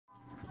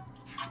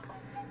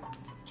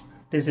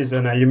This is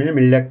an aluminum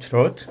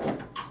electrode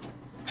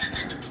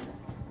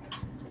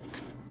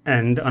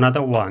and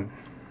another one.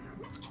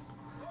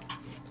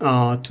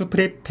 To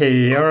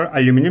prepare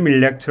aluminum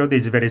electrode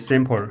is very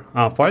simple.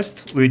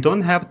 First, we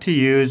don't have to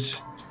use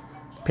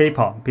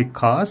paper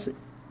because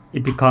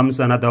it becomes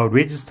another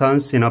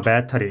resistance in a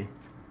battery.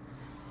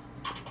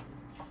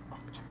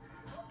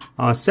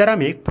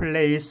 Ceramic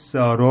plays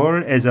a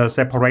role as a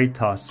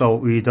separator, so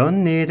we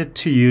don't need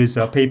to use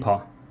a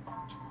paper.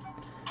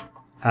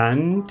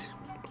 And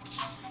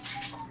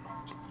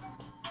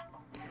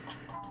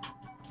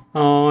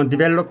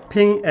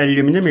developing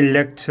aluminum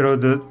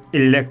electrode,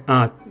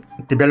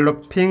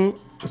 developing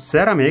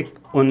ceramic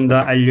on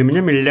the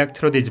aluminum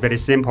electrode is very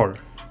simple.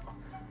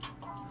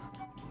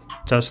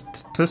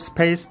 Just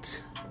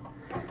toothpaste.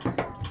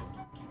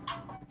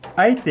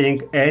 I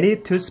think any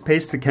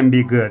toothpaste can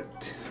be good.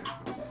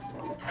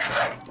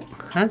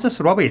 And just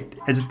rub it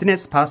as thin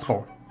as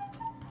possible.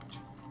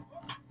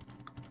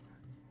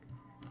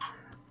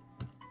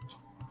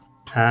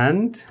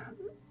 And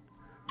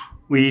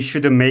we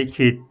should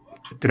make it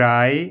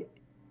dry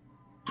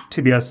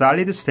to be a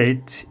solid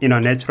state in a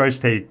natural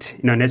state,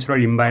 in a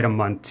natural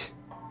environment.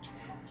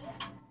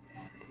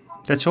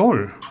 That's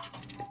all.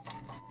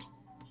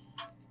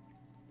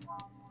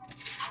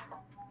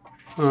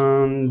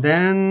 And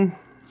then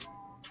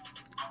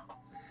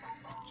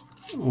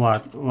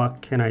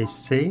what can I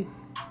say?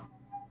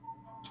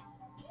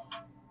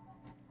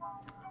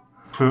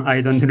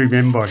 I don't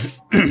remember.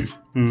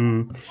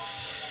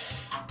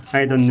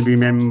 I don't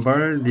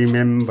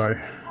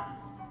remember.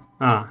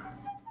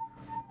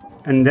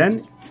 And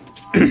then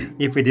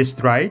if it is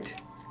dried,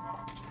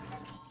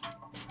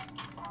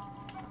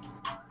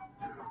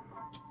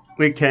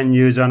 we can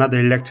use another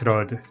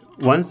electrode.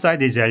 One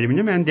side is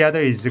aluminum and the other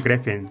is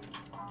graphene.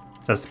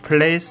 Just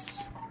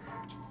place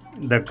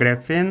the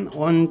graphene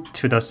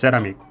onto the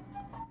ceramic.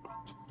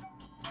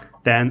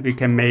 Then we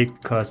can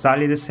make a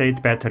solid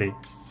state battery,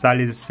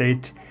 solid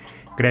state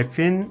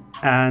graphene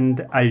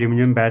and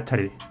aluminum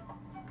battery.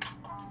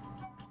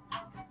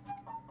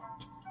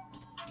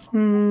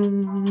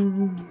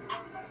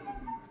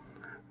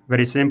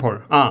 Very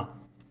simple.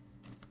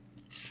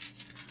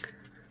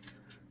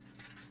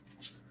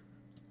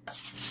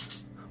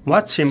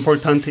 What's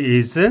important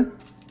is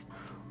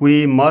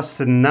we must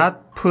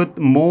not put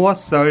more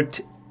salt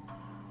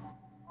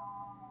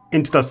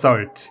into the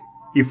salt.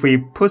 If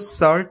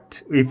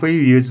we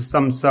use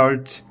some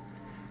salt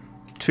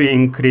to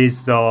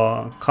increase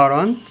the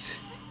current,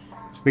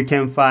 we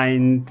can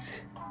find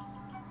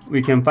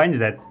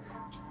that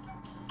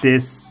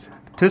this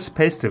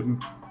toothpaste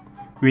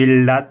will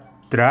not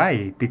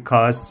dry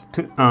because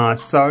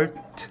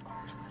salt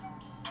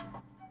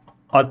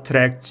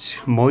attracts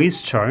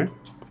moisture.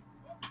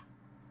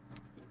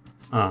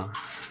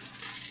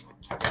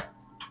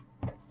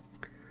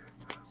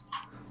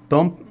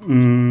 Don't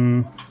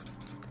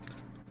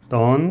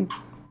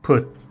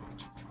put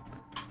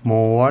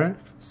more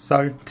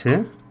salt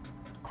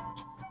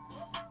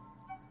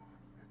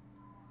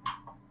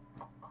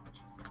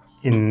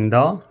in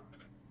the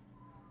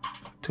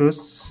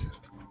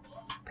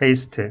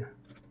toothpaste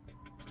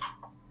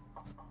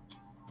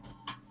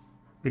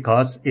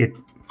because it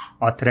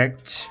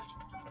attracts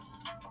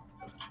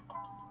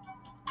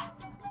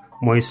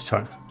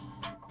moisture.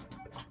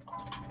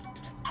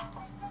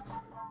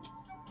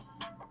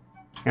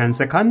 And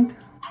second,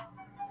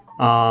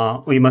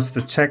 we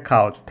must check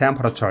out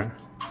temperature.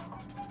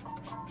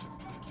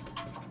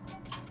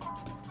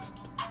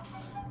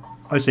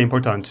 Also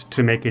important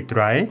to make it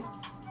dry.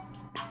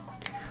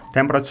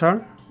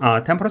 Temperature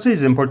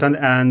is important,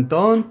 and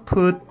don't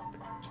put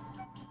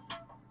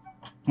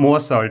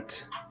more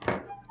salt.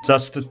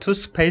 Just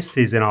toothpaste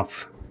is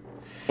enough.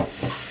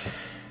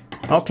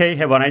 Okay,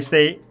 have a nice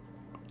day.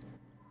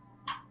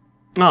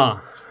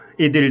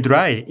 It will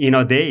dry in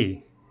a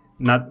day,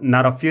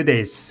 not a few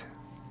days.